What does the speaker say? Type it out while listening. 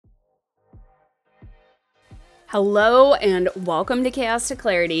Hello and welcome to Chaos to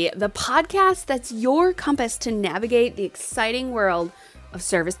Clarity, the podcast that's your compass to navigate the exciting world of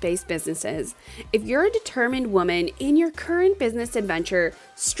service-based businesses. If you're a determined woman in your current business adventure,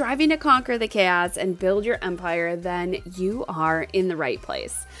 striving to conquer the chaos and build your empire, then you are in the right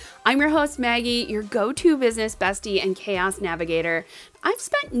place. I'm your host, Maggie, your go-to business bestie and chaos navigator. I've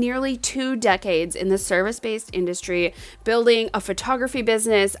spent nearly 2 decades in the service-based industry, building a photography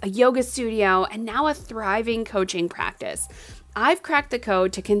business, a yoga studio, and now a thriving coaching practice. I've cracked the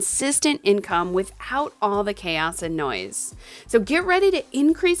code to consistent income without all the chaos and noise. So get ready to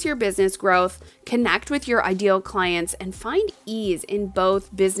increase your business growth, connect with your ideal clients, and find ease in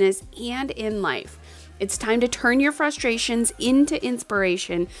both business and in life. It's time to turn your frustrations into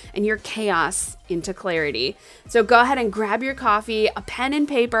inspiration and your chaos into clarity. So go ahead and grab your coffee, a pen and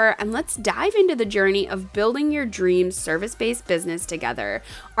paper, and let's dive into the journey of building your dream service-based business together.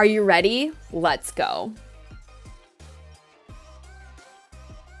 Are you ready? Let's go.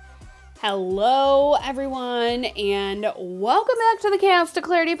 Hello, everyone, and welcome back to the Chaos to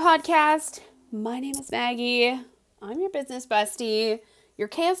Clarity podcast. My name is Maggie. I'm your business bestie, your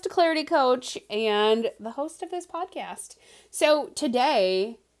Chaos to Clarity coach, and the host of this podcast. So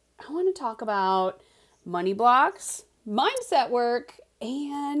today, I want to talk about money blocks, mindset work,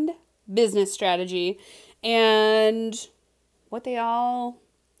 and business strategy, and what they all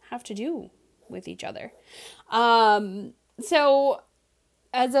have to do with each other.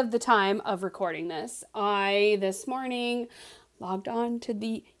 As of the time of recording this, I this morning logged on to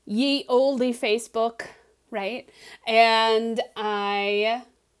the ye olde Facebook, right? And I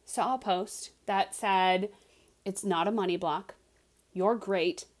saw a post that said, "It's not a money block. You're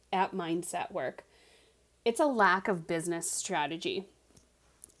great at mindset work. It's a lack of business strategy."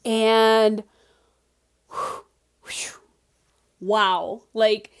 And wow,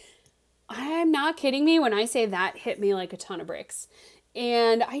 like, I'm not kidding me when I say that hit me like a ton of bricks.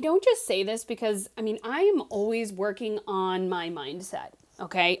 And I don't just say this because, I am always working on my mindset,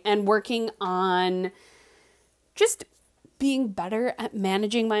 okay? And working on just being better at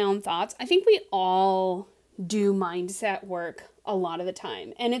managing my own thoughts. I think we all do mindset work a lot of the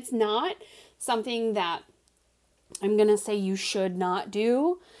time. And it's not something that I'm going to say you should not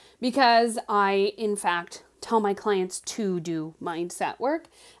do, because I, in fact, tell my clients to do mindset work,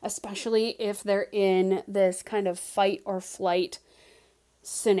 especially if they're in this kind of fight or flight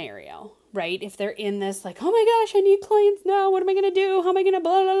scenario, right? If they're in this like, oh my gosh, I need clients now. What am I going to do? How am I going to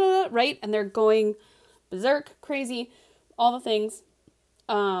blah, blah, blah, right? And they're going berserk, crazy, all the things.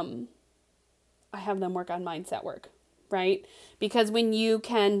 I have them work on mindset work, right? Because when you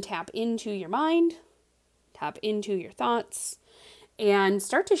can tap into your mind, tap into your thoughts, and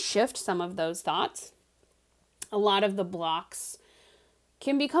start to shift some of those thoughts, a lot of the blocks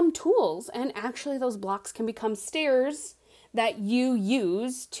can become tools. And actually those blocks can become stairs that you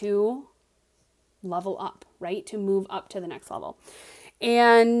use to level up, right? To move up to the next level.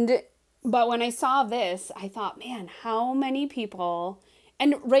 But when I saw this, I thought, man, how many people,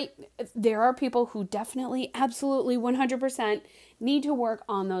 and right, there are people who definitely, absolutely, 100% need to work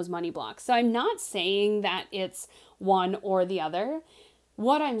on those money blocks. So I'm not saying that it's one or the other.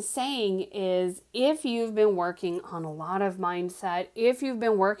 What I'm saying is, if you've been working on a lot of mindset, if you've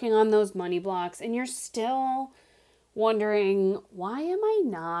been working on those money blocks and you're still wondering, why am I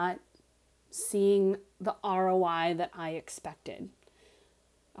not seeing the ROI that I expected?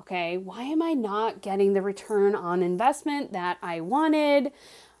 Okay, why am I not getting the return on investment that I wanted?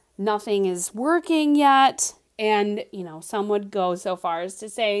 Nothing is working yet. And, some would go so far as to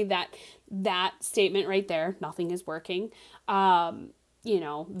say that that statement right there, nothing is working,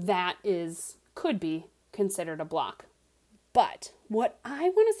 that could be considered a block. But what I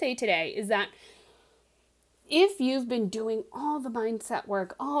want to say today is that if you've been doing all the mindset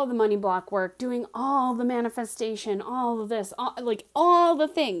work, all the money block work, doing all the manifestation, all of this, all the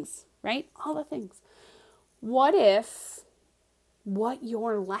things, right? All the things. What if what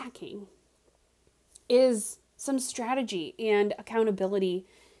you're lacking is some strategy and accountability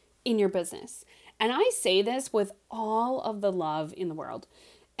in your business? And I say this with all of the love in the world.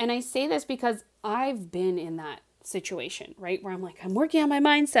 And I say this because I've been in that situation, right? Where I'm like, I'm working on my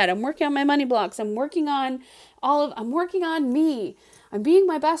mindset. I'm working on my money blocks. I'm working on me. I'm being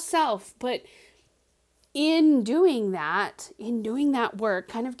my best self. But in doing that work,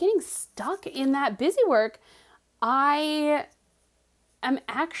 kind of getting stuck in that busy work, I am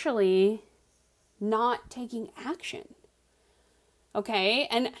actually not taking action. Okay.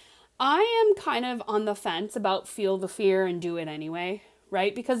 And I am kind of on the fence about feel the fear and do it anyway,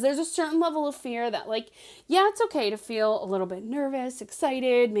 right? Because there's a certain level of fear that like, yeah, it's okay to feel a little bit nervous,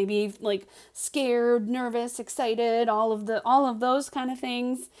 excited, maybe like scared, nervous, excited, all of those kind of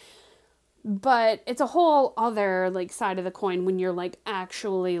things. But it's a whole other like side of the coin when you're like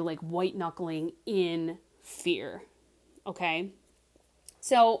actually like white knuckling in fear. Okay?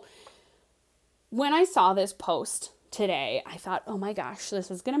 So when I saw this post today, I thought, oh my gosh,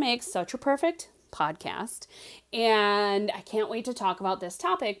 this is going to make such a perfect podcast. And I can't wait to talk about this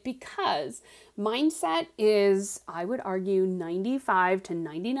topic because mindset is, I would argue, 95 to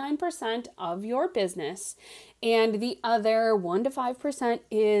 99% of your business. And the other 1 to 5%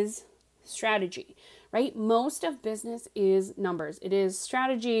 is strategy, right? Most of business is numbers. It is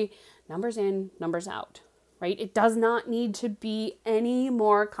strategy, numbers in, numbers out, right? It does not need to be any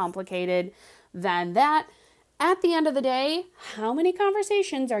more complicated than that. At the end of the day, how many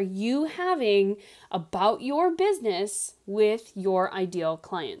conversations are you having about your business with your ideal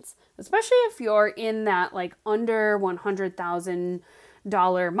clients? Especially if you're in that like under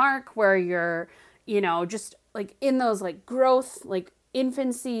 $100,000 mark where you're, just like in those like growth, like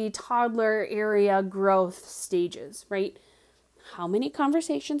infancy, toddler area growth stages, right? How many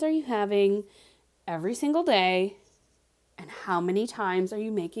conversations are you having every single day? And how many times are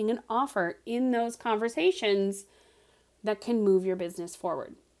you making an offer in those conversations that can move your business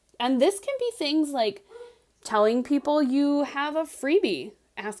forward? And this can be things like telling people you have a freebie,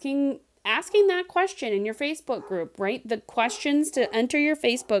 asking that question in your Facebook group, right? The questions to enter your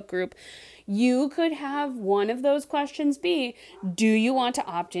Facebook group. You could have one of those questions be, do you want to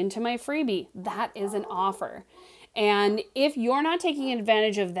opt into my freebie? That is an offer. And if you're not taking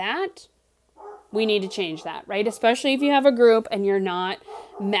advantage of that, we need to change that, right? Especially if you have a group and you're not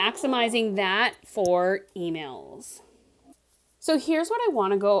maximizing that for emails. So here's what I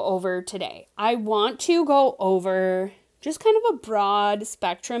want to go over today. I want to go over just kind of a broad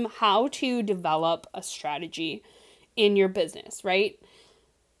spectrum, how to develop a strategy in your business, right?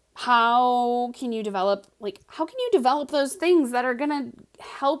 How can you develop those things that are going to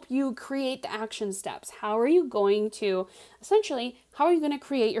help you create the action steps? How are you going to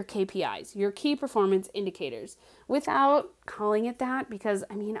create your KPIs, your key performance indicators, without calling it that? Because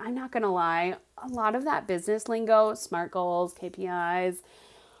I'm not going to lie, a lot of that business lingo, SMART goals, KPIs,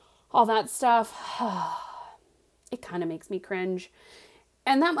 all that stuff, it kind of makes me cringe.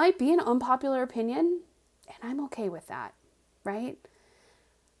 And that might be an unpopular opinion, and I'm okay with that, right?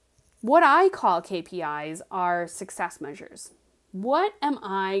 What I call KPIs are success measures. What am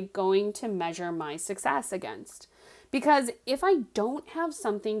I going to measure my success against? Because if I don't have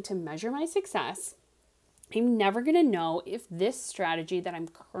something to measure my success, I'm never going to know if this strategy that I'm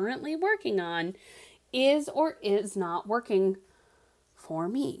currently working on is or is not working for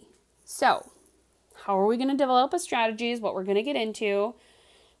me. So, how are we going to develop a strategy is what we're going to get into.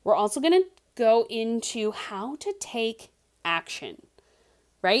 We're also going to go into how to take action.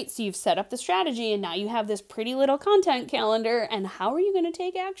 Right? So you've set up the strategy and now you have this pretty little content calendar, and how are you going to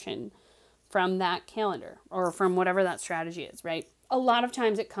take action from that calendar or from whatever that strategy is, right? A lot of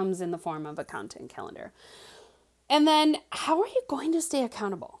times it comes in the form of a content calendar. And then how are you going to stay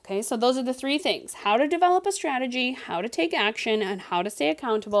accountable? Okay, so those are the 3 things: how to develop a strategy, how to take action, and how to stay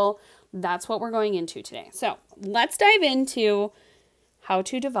accountable. That's what we're going into today. So let's dive into how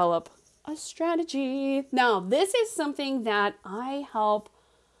to develop a strategy. Now, this is something that I help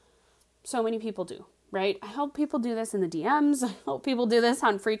so many people do, right? I help people do this in the DMs. I help people do this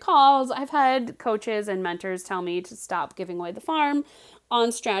on free calls. I've had coaches and mentors tell me to stop giving away the farm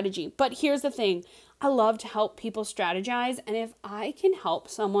on strategy. But here's the thing. I love to help people strategize. And if I can help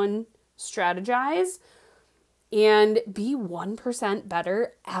someone strategize and be 1%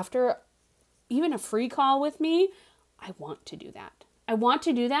 better after even a free call with me, I want to do that. I want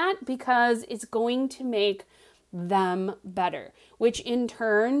to do that because it's going to make them better, which in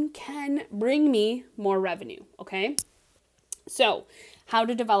turn can bring me more revenue. Okay. So how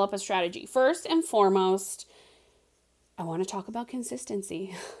to develop a strategy. First and foremost, I want to talk about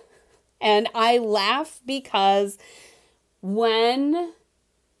consistency. And I laugh because when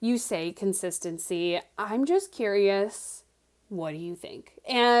you say consistency, I'm just curious, what do you think?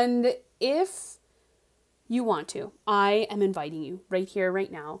 And if you want to, I am inviting you right here,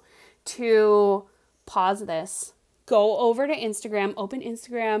 right now, to pause this, go over to Instagram, open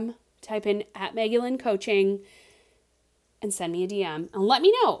Instagram, type in @MaggieLynn and send me a DM and let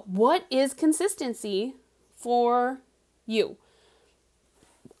me know, what is consistency for you?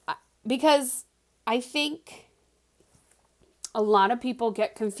 Because I think a lot of people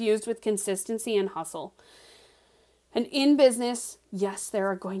get confused with consistency and hustle. And in business, yes, there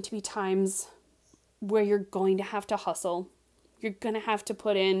are going to be times where you're going to have to hustle. You're going to have to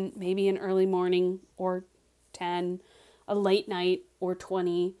put in maybe an early morning or 10, a late night or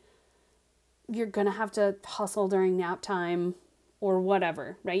 20. You're going to have to hustle during nap time or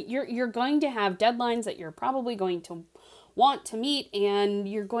whatever, right? You're going to have deadlines that you're probably going to want to meet, and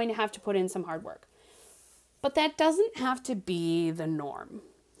you're going to have to put in some hard work. But that doesn't have to be the norm.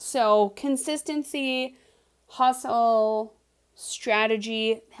 So consistency, hustle,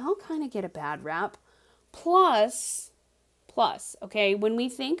 strategy, they all kind of get a bad rap. Plus, okay, when we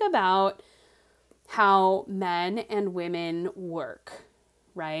think about how men and women work,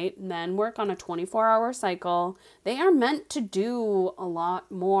 right? Men work on a 24-hour cycle. They are meant to do a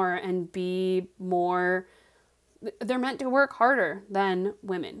lot more and be more, they're meant to work harder than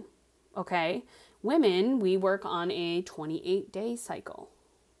women, okay? Women, we work on a 28-day cycle,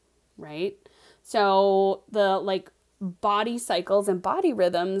 right? So the body cycles and body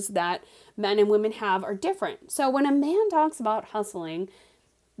rhythms that men and women have are different. So when a man talks about hustling,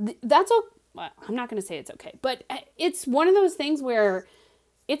 that's okay. I'm not going to say it's okay, but it's one of those things where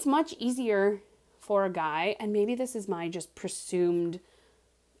it's much easier for a guy, and maybe this is my just presumed,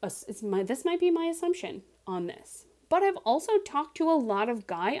 this might be my assumption on this, but I've also talked to a lot of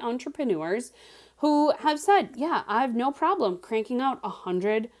guy entrepreneurs who have said, yeah, I have no problem cranking out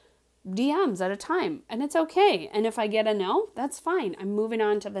 100 DMs at a time, and it's okay. And if I get a no, that's fine. I'm moving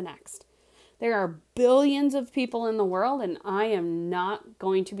on to the next. There are billions of people in the world, and I am not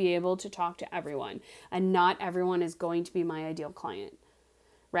going to be able to talk to everyone, and not everyone is going to be my ideal client,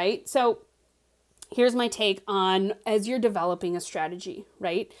 right? So here's my take on, as you're developing a strategy,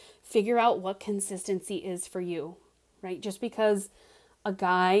 right? Figure out what consistency is for you, right? Just because a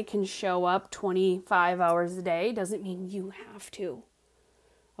guy can show up 25 hours a day doesn't mean you have to,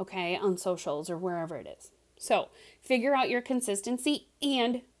 okay, on socials or wherever it is. So figure out your consistency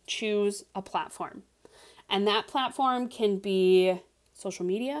and choose a platform. And that platform can be social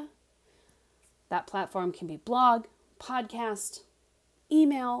media. That platform can be blog, podcast,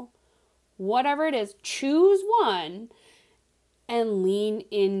 email, whatever it is. Choose one and lean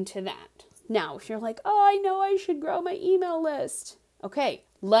into that. Now, if you're like, oh, I know I should grow my email list. Okay,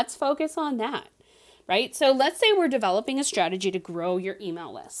 let's focus on that, right? So let's say we're developing a strategy to grow your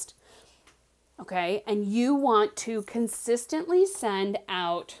email list. Okay, and you want to consistently send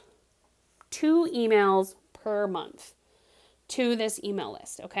out 2 emails per month to this email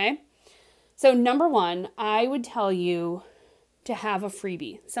list, okay? So number 1, I would tell you to have a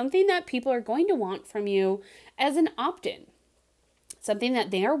freebie, something that people are going to want from you as an opt-in, something that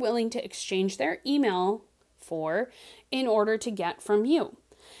they are willing to exchange their email for in order to get from you.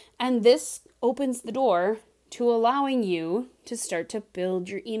 And this opens the door to allowing you to start to build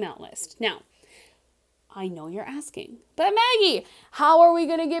your email list. Now, I know you're asking, but Maggie, how are we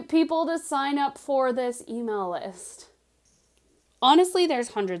going to get people to sign up for this email list? Honestly, there's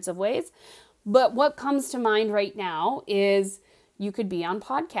hundreds of ways, but what comes to mind right now is you could be on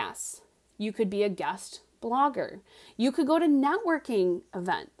podcasts. You could be a guest blogger. You could go to networking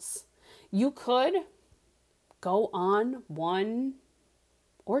events. You could go on 1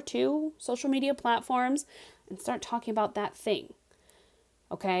 or 2 social media platforms and start talking about that thing.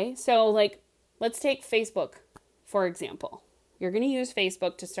 Okay, so let's take Facebook, for example. You're going to use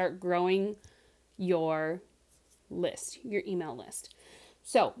Facebook to start growing your list, your email list.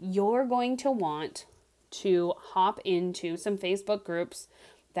 So you're going to want to hop into some Facebook groups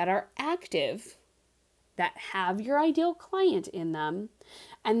that are active, that have your ideal client in them,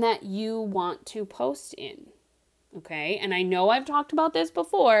 and that you want to post in. Okay, and I know I've talked about this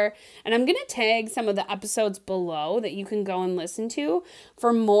before, and I'm going to tag some of the episodes below that you can go and listen to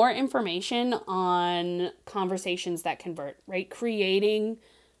for more information on conversations that convert, right? Creating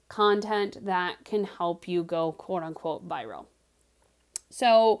content that can help you go quote unquote viral.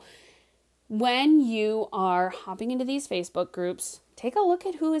 So when you are hopping into these Facebook groups, take a look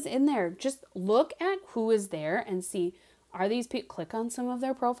at who is in there. Just look at who is there and see, are these people, click on some of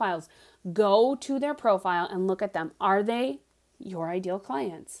their profiles. Go to their profile and look at them. Are they your ideal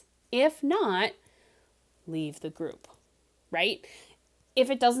clients? If not, leave the group, right? If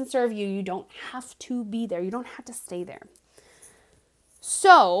it doesn't serve you, you don't have to be there. You don't have to stay there.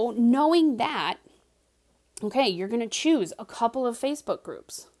 So knowing that, okay, you're going to choose a couple of Facebook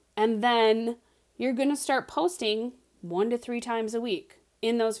groups, and then you're going to start posting 1 to 3 times a week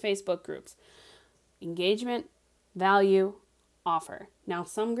in those Facebook groups. Engagement, value, offer. Now,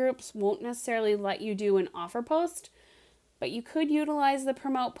 some groups won't necessarily let you do an offer post, but you could utilize the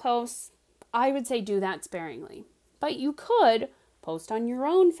promote posts. I would say do that sparingly. But you could post on your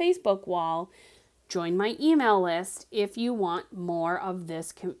own Facebook wall, join my email list if you want more of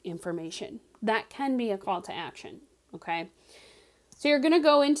this information. That can be a call to action, okay? So you're going to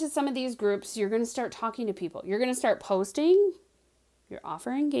go into some of these groups. You're going to start talking to people. You're going to start posting your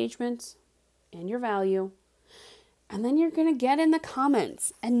offer engagements and your value. And then you're going to get in the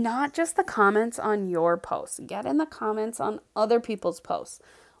comments, and not just the comments on your posts. Get in the comments on other people's posts.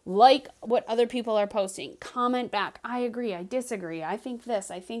 Like what other people are posting. Comment back. I agree. I disagree. I think this.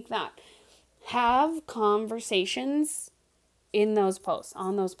 I think that. Have conversations in those posts,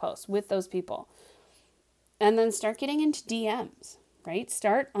 on those posts, with those people. And then start getting into DMs, right?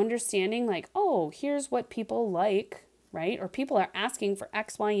 Start understanding like, oh, here's what people like, right? Or people are asking for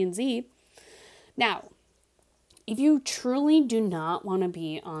X, Y, and Z. Now, if you truly do not want to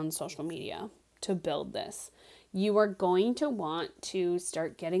be on social media to build this, you are going to want to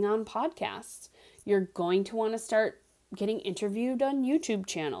start getting on podcasts. You're going to want to start getting interviewed on YouTube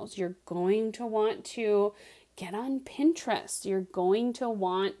channels. You're going to want to get on Pinterest. You're going to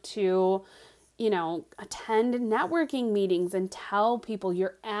want to, attend networking meetings and tell people.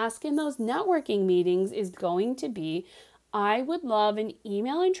 Your ask in those networking meetings is going to be, I would love an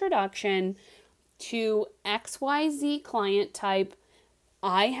email introduction to XYZ client type.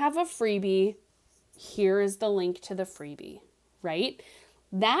 I have a freebie. Here is the link to the freebie, right?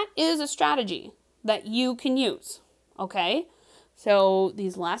 That is a strategy that you can use, okay? So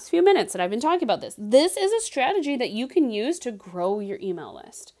these last few minutes that I've been talking about this is a strategy that you can use to grow your email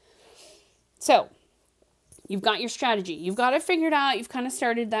list. So you've got your strategy. You've got it figured out. You've kind of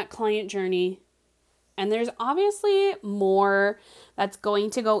started that client journey. And there's obviously more that's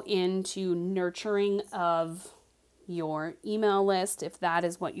going to go into nurturing of your email list if that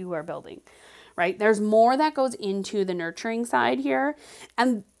is what you are building, right? There's more that goes into the nurturing side here.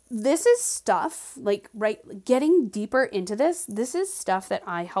 And this is stuff getting deeper into this is stuff that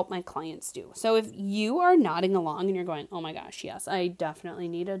I help my clients do. So if you are nodding along and you're going, oh my gosh, yes, I definitely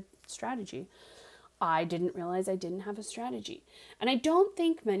need a strategy. I didn't realize I didn't have a strategy. And I don't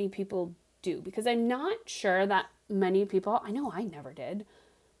think many people do, because I'm not sure that many people, I know I never did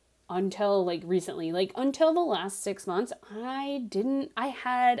until recently, until the last 6 months, I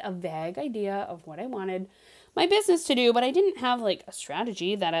had a vague idea of what I wanted my business to do, but I didn't have a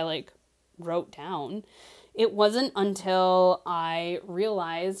strategy that I wrote down. It wasn't until I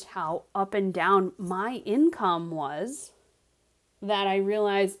realized how up and down my income was that I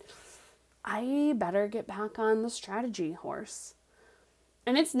realized I better get back on the strategy horse.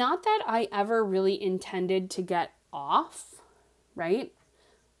 And it's not that I ever really intended to get off, right?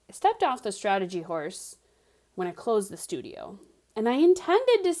 I stepped off the strategy horse when I closed the studio. And I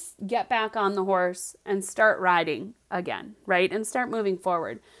intended to get back on the horse and start riding again, right? And start moving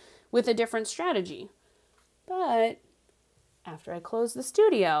forward with a different strategy. But after I closed the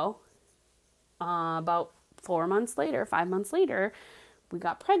studio, about 5 months later, we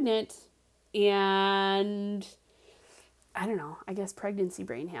got pregnant, and I don't know, I guess pregnancy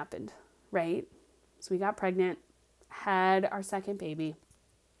brain happened, right? So we got pregnant, had our second baby,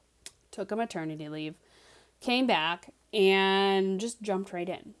 took a maternity leave, came back, and just jumped right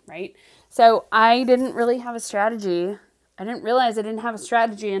in, right? So I didn't really have a strategy. I didn't realize I didn't have a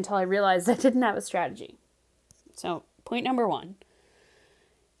strategy until I realized I didn't have a strategy. So point number 1,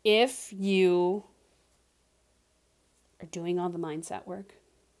 if you are doing all the mindset work,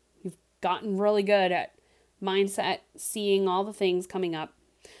 you've gotten really good at mindset, seeing all the things coming up,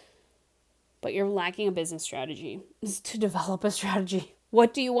 but you're lacking a business strategy, is to develop a strategy.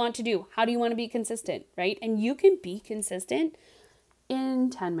 What do you want to do? How do you want to be consistent, right? And you can be consistent in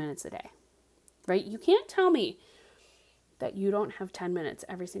 10 minutes a day, right? You can't tell me that you don't have 10 minutes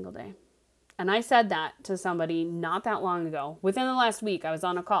every single day. And I said that to somebody not that long ago. Within the last week, I was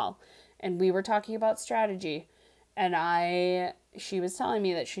on a call and we were talking about strategy, and she was telling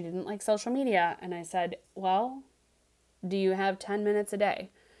me that she didn't like social media. And I said, well, do you have 10 minutes a day?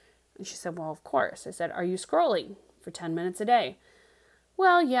 And she said, well, of course. I said, are you scrolling for 10 minutes a day?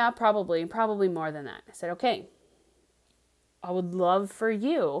 Well, yeah, probably more than that. I said, okay, I would love for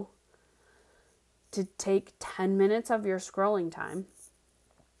you to take 10 minutes of your scrolling time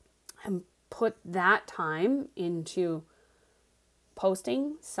and put that time into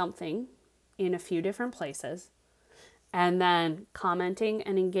posting something in a few different places, and then commenting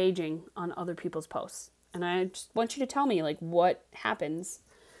and engaging on other people's posts. And I just want you to tell me what happens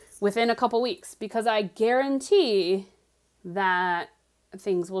within a couple weeks, because I guarantee that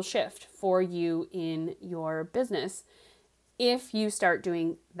things will shift for you in your business if you start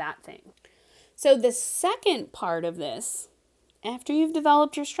doing that thing. So the second part of this, after you've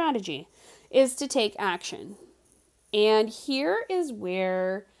developed your strategy, is to take action. And here is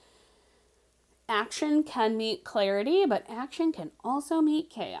where action can meet clarity, but action can also meet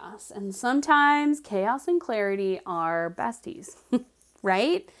chaos. And sometimes chaos and clarity are besties.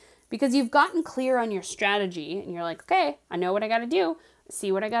 right? Because you've gotten clear on your strategy and you're like, okay, I know what I got to do,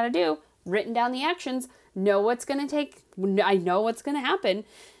 see what I got to do, written down the actions, know what's going to take, I know what's going to happen.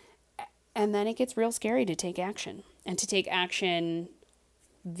 And then it gets real scary to take action, and to take action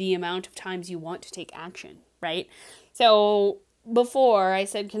the amount of times you want to take action, right? So before I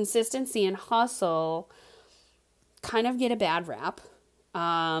said consistency and hustle kind of get a bad rap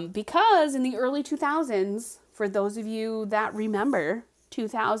because in the early 2000s, for those of you that remember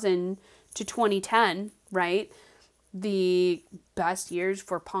 2000 to 2010, right? The best years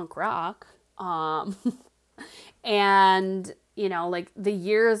for punk rock. And, you know, like the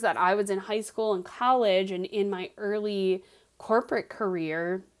years that I was in high school and college and in my early corporate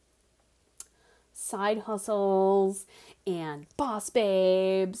career, side hustles and boss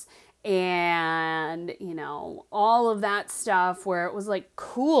babes and, you know, all of that stuff where it was like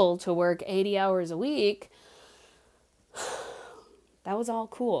cool to work 80 hours a week. That was all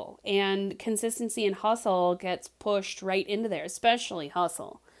cool. And consistency and hustle gets pushed right into there, especially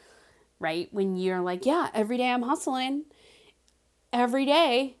hustle, right? When you're like, yeah, every day I'm hustling, every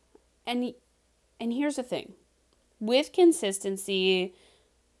day. And here's the thing. With consistency,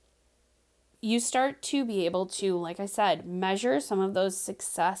 you start to be able to, like I said, measure some of those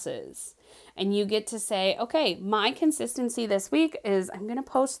successes. And you get to say, okay, my consistency this week is I'm going to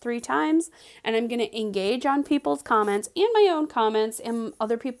post 3 times and I'm going to engage on people's comments and my own comments and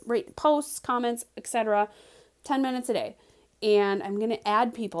other people posts, comments, etc. 10 minutes a day. And I'm going to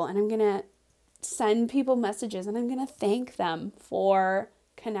add people and I'm going to send people messages and I'm going to thank them for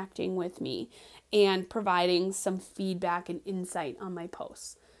connecting with me and providing some feedback and insight on my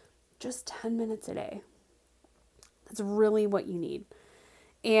posts. Just 10 minutes a day. That's really what you need.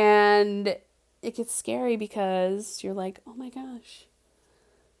 And it gets scary because you're like, oh my gosh,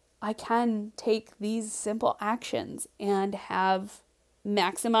 I can take these simple actions and have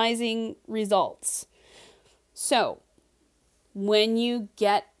maximizing results. So when you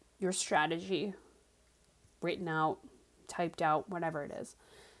get your strategy written out, typed out, whatever it is,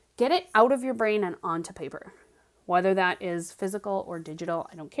 get it out of your brain and onto paper. Whether that is physical or digital,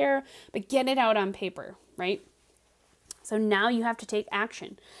 I don't care, but get it out on paper, right? So now you have to take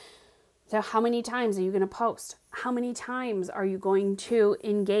action. So how many times are you going to post? How many times are you going to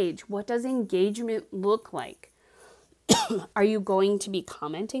engage? What does engagement look like? Are you going to be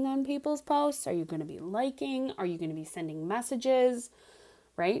commenting on people's posts? Are you going to be liking? Are you going to be sending messages,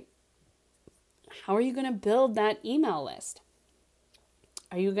 right? How are you going to build that email list?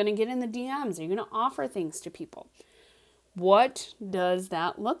 Are you going to get in the DMs? Are you going to offer things to people? What does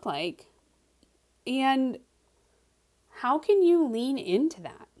that look like? And how can you lean into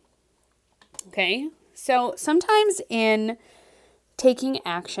that? Okay, so sometimes in taking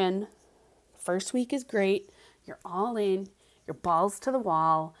action, first week is great. You're all in, you're balls to the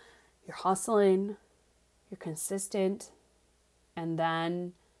wall, you're hustling, you're consistent, and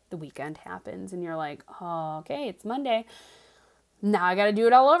then the weekend happens and you're like, oh, okay, it's Monday. Now I got to do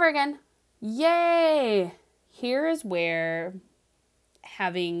it all over again. Yay! Here is where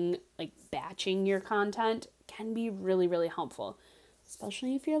having like batching your content can be really, really helpful,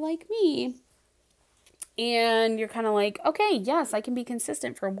 especially if you're like me and you're kind of like, okay, yes, I can be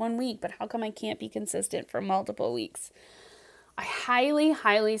consistent for 1 week, but how come I can't be consistent for multiple weeks? I highly,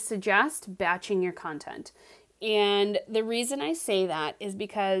 highly suggest batching your content. And the reason I say that is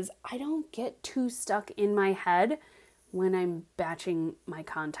because I don't get too stuck in my head when I'm batching my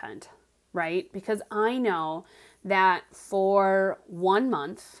content, right? Because I know that for 1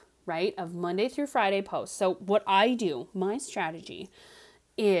 month, right, of Monday through Friday posts. So what I do, my strategy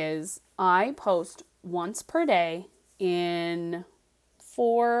is I post once per day in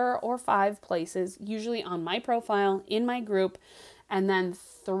 4 or 5 places, usually on my profile, in my group, and then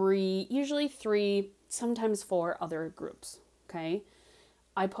 3, usually 3, sometimes 4 other groups, okay?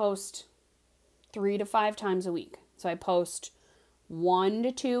 I post 3 to 5 times a week. So I post 1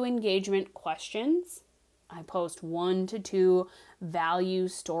 to 2 engagement questions. I post 1 to 2 value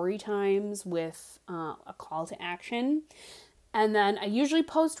story times with a call to action. And then I usually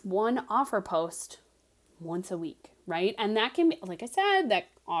post 1 offer post once a week, right? And that can be, like I said, that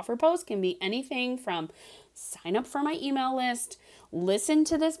offer post can be anything from sign up for my email list, listen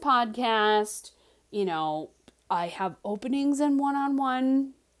to this podcast, you know, I have openings in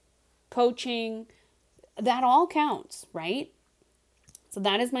one-on-one coaching. That all counts, right? So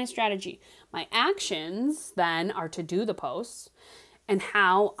that is my strategy. My actions then are to do the posts. And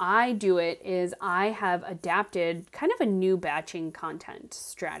how I do it is I have adapted kind of a new batching content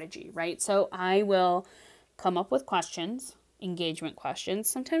strategy, right? So I will come up with questions, engagement questions.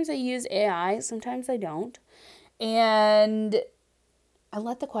 Sometimes I use AI, sometimes I don't. And I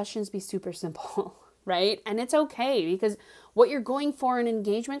let the questions be super simple, right? And it's okay because what you're going for in an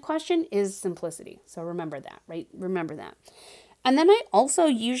engagement question is simplicity. So remember that, right? Remember that. And then I also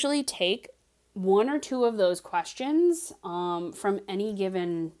usually take one or two of those questions from any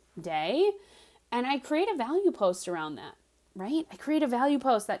given day, and I create a value post around that, right? I create a value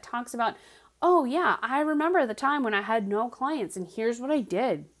post that talks about, oh yeah, I remember the time when I had no clients, and here's what I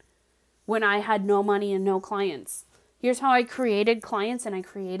did when I had no money and no clients. Here's how I created clients and I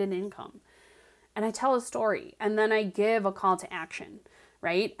created income. And I tell a story, and then I give a call to action,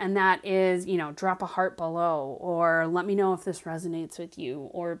 right? And that is, drop a heart below, or let me know if this resonates with you,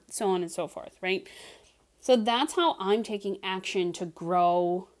 or so on and so forth, right? So that's how I'm taking action to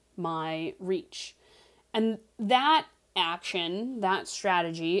grow my reach. And that action, that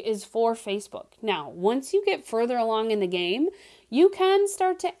strategy is for Facebook. Now, once you get further along in the game, you can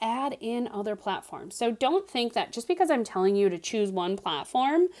start to add in other platforms. So don't think that just because I'm telling you to choose one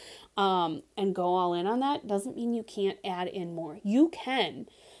platform and go all in on that doesn't mean you can't add in more. You can.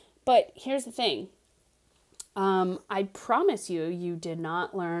 But here's the thing. I promise you did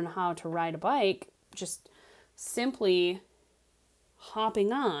not learn how to ride a bike just simply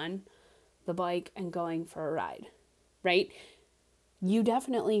hopping on the bike and going for a ride, right? You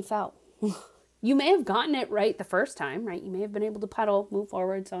definitely fell. You may have gotten it right the first time, right? You may have been able to pedal, move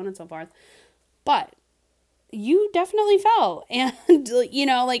forward, so on and so forth. But you definitely fell. And,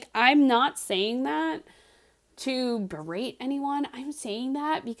 I'm not saying that to berate anyone. I'm saying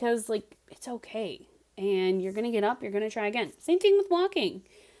that because, it's okay. And you're going to get up, you're going to try again. Same thing with walking.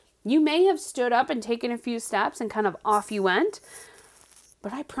 You may have stood up and taken a few steps and kind of off you went.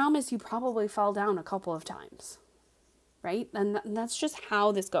 But I promise you probably fell down a couple of times, right? And that's just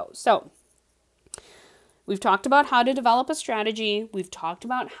how this goes. So we've talked about how to develop a strategy. We've talked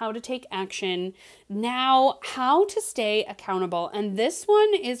about how to take action. Now, how to stay accountable. And this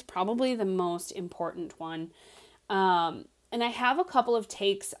one is probably the most important one. And I have a couple of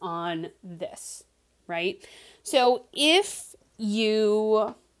takes on this, right? So if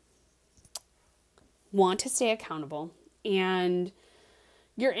you want to stay accountable and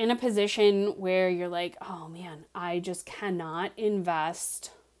you're in a position where you're like, oh man, I just cannot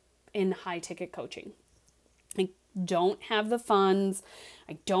invest in high ticket coaching. I don't have the funds.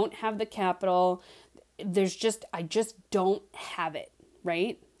 I don't have the capital. I just don't have it,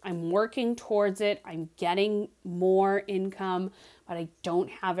 right? I'm working towards it. I'm getting more income, but I don't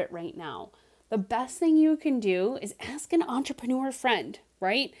have it right now. The best thing you can do is ask an entrepreneur friend,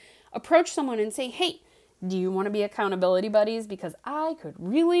 right? Approach someone and say, hey, do you want to be accountability buddies? Because I could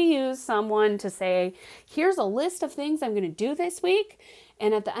really use someone to say, here's a list of things I'm going to do this week.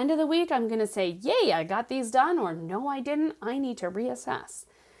 And at the end of the week, I'm going to say, yay, I got these done, or no, I didn't. I need to reassess.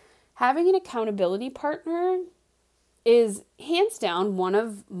 Having an accountability partner is hands down one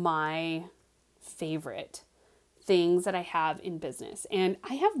of my favorite things that I have in business. And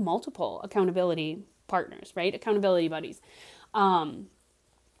I have multiple accountability partners, right? Accountability buddies.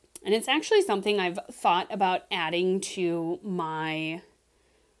 And it's actually something I've thought about adding to my,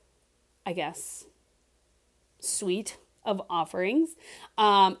 suite of offerings.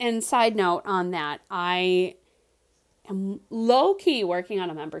 And side note on that, I am low-key working on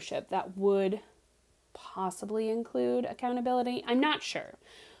a membership that would possibly include accountability. I'm not sure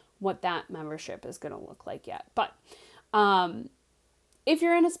what that membership is going to look like yet. But if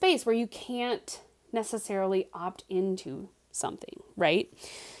you're in a space where you can't necessarily opt into something, right?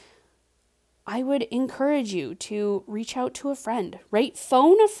 I would encourage you to reach out to a friend, right?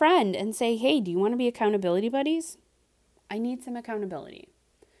 Phone a friend and say, hey, do you want to be accountability buddies? I need some accountability.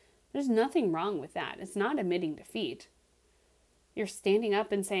 There's nothing wrong with that. It's not admitting defeat. You're standing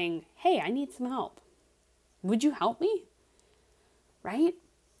up and saying, hey, I need some help. Would you help me? Right?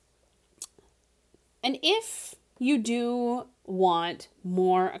 And if you do want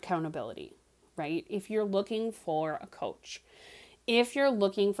more accountability, right? If you're looking for a coach, if you're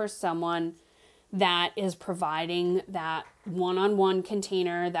looking for someone that is providing that one-on-one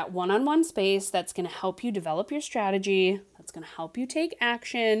container, that one-on-one space that's going to help you develop your strategy, that's going to help you take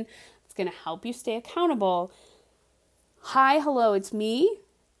action, it's going to help you stay accountable. Hi, hello, it's me.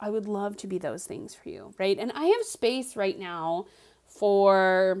 I would love to be those things for you, right? And I have space right now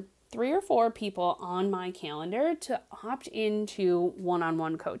for 3 or 4 people on my calendar to opt into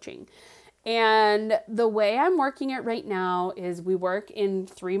one-on-one coaching. And the way I'm working it right now is we work in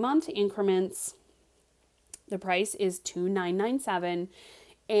 3-month increments. The price is $2,997,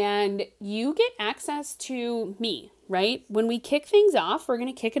 and you get access to me, right? When we kick things off, we're going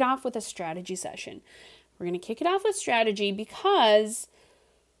to kick it off with a strategy session. We're going to kick it off with strategy because,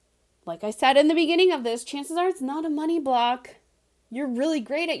 like I said in the beginning of this, chances are it's not a money block. you're really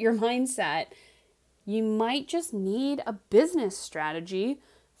great at your mindset. You might just need a business strategy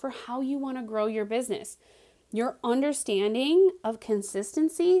for how you want to grow your business. Your understanding of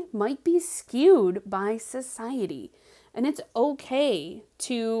consistency might be skewed by society, and it's okay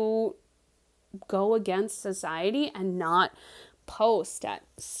to go against society and not post at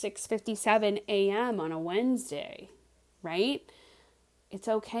 6:57 a.m. on a Wednesday, right? It's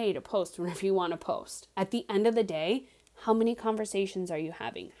okay to post whenever you want to post. At the end of the day, how many conversations are you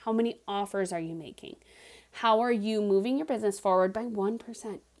having? How many offers are you making? How are you moving your business forward by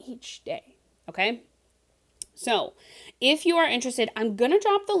 1% each day? Okay? So, if you are interested, I'm going to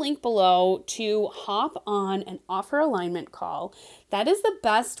drop the link below to hop on an offer alignment call. That is the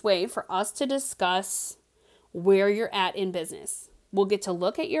best way for us to discuss where you're at in business. We'll get to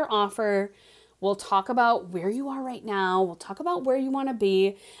look at your offer. We'll talk about where you are right now. We'll talk about where you want to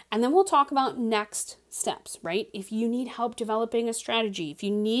be. And then we'll talk about next steps, right? If you need help developing a strategy, if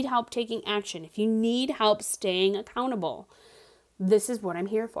you need help taking action, if you need help staying accountable, this is what I'm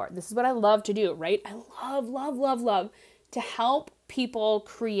here for. This is what I love to do, right? I love to help people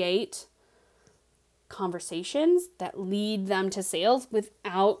create conversations that lead them to sales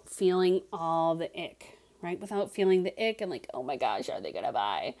without feeling all the ick, right? Without feeling the ick and like, oh my gosh, are they going to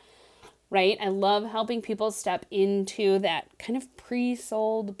buy? Right? I love helping people step into that kind of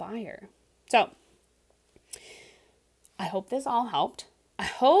pre-sold buyer. So I hope this all helped. I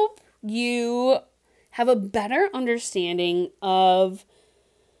hope you have a better understanding of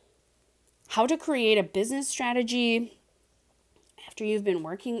how to create a business strategy after you've been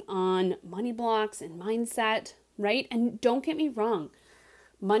working on money blocks and mindset, right? And don't get me wrong,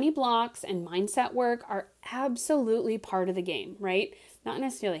 money blocks and mindset work are absolutely part of the game, right? Not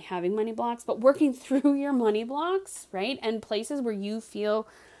necessarily having money blocks, but working through your money blocks, right? And places where you feel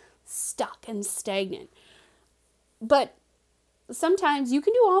stuck and stagnant. But sometimes you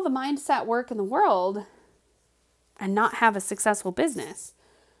can do all the mindset work in the world and not have a successful business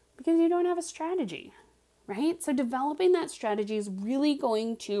because you don't have a strategy, right? So developing that strategy is really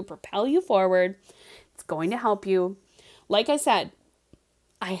going to propel you forward. It's going to help you. Like I said,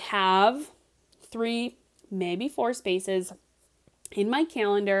 I have 3, maybe 4 spaces in my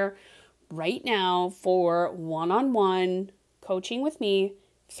calendar right now for one-on-one coaching with me,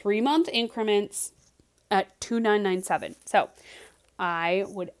 3-month increments at $2,997. So I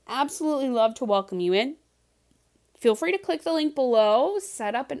would absolutely love to welcome you in. Feel free to click the link below,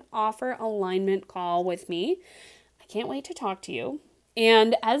 set up an offer alignment call with me. I can't wait to talk to you.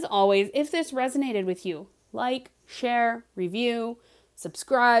 And as always, if this resonated with you, like, share, review,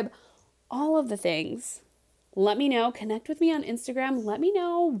 subscribe, all of the things. Let me know. Connect with me on Instagram. Let me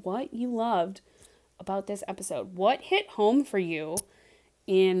know what you loved about this episode. What hit home for you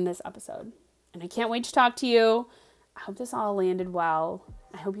in this episode? And I can't wait to talk to you. I hope this all landed well.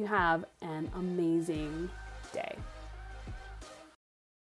 I hope you have an amazing day.